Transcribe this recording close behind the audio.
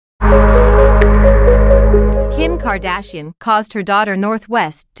Kim Kardashian caused her daughter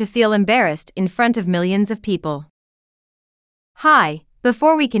Northwest to feel embarrassed in front of millions of people. Hi,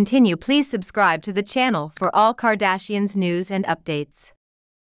 before we continue, please subscribe to the channel for all Kardashians news and updates.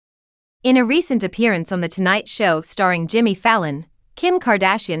 In a recent appearance on The Tonight Show starring Jimmy Fallon, Kim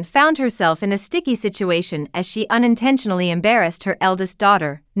Kardashian found herself in a sticky situation as she unintentionally embarrassed her eldest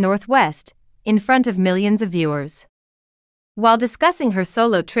daughter, Northwest, in front of millions of viewers. While discussing her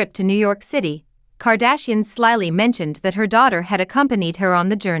solo trip to New York City, Kardashian slyly mentioned that her daughter had accompanied her on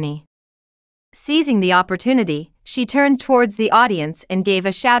the journey. Seizing the opportunity, she turned towards the audience and gave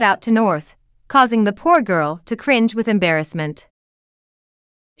a shout-out to North, causing the poor girl to cringe with embarrassment.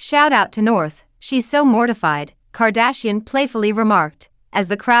 "Shout out to North, she's so mortified," Kardashian playfully remarked, as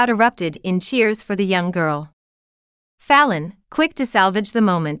the crowd erupted in cheers for the young girl. Fallon, quick to salvage the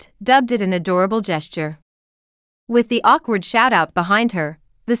moment, dubbed it an adorable gesture. With the awkward shout-out behind her,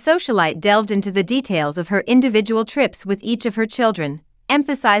 the socialite delved into the details of her individual trips with each of her children,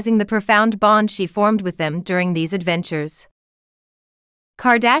 emphasizing the profound bond she formed with them during these adventures.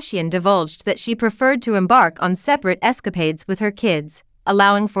 Kardashian divulged that she preferred to embark on separate escapades with her kids,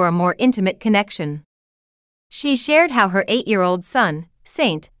 allowing for a more intimate connection. She shared how her 8-year-old son,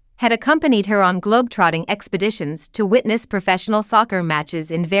 Saint, had accompanied her on globetrotting expeditions to witness professional soccer matches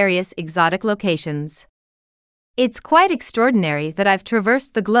in various exotic locations. "It's quite extraordinary that I've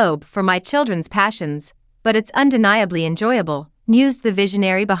traversed the globe for my children's passions, but it's undeniably enjoyable," mused the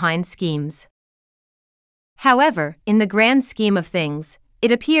visionary behind schemes. However, in the grand scheme of things, it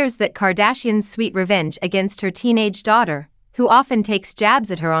appears that Kardashian's sweet revenge against her teenage daughter, who often takes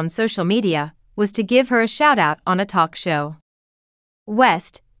jabs at her on social media, was to give her a shout-out on a talk show.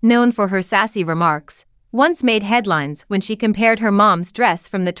 West, known for her sassy remarks, once made headlines when she compared her mom's dress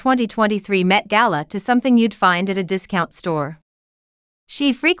from the 2023 Met Gala to something you'd find at a discount store.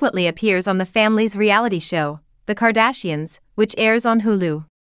 She frequently appears on the family's reality show, The Kardashians, which airs on Hulu.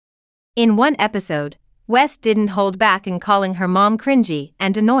 In one episode, West didn't hold back in calling her mom cringy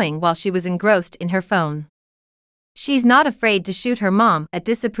and annoying while she was engrossed in her phone. She's not afraid to shoot her mom a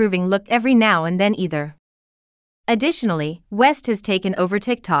disapproving look every now and then either. Additionally, West has taken over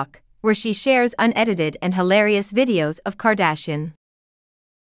TikTok, where she shares unedited and hilarious videos of Kardashian.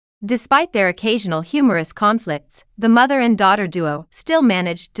 Despite their occasional humorous conflicts, the mother and daughter duo still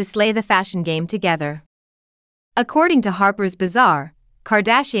managed to slay the fashion game together. According to Harper's Bazaar,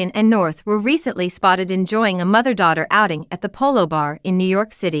 Kardashian and North were recently spotted enjoying a mother-daughter outing at the Polo Bar in New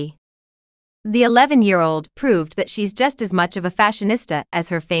York City. The 11-year-old proved that she's just as much of a fashionista as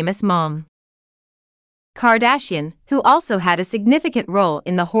her famous mom. Kardashian, who also had a significant role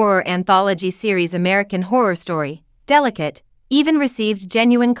in the horror anthology series American Horror Story, Delicate, even received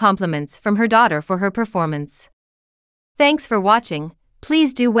genuine compliments from her daughter for her performance. Thanks for watching.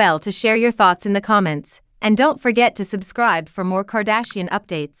 Please do well to share your thoughts in the comments, and don't forget to subscribe for more Kardashian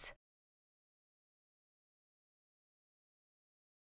updates.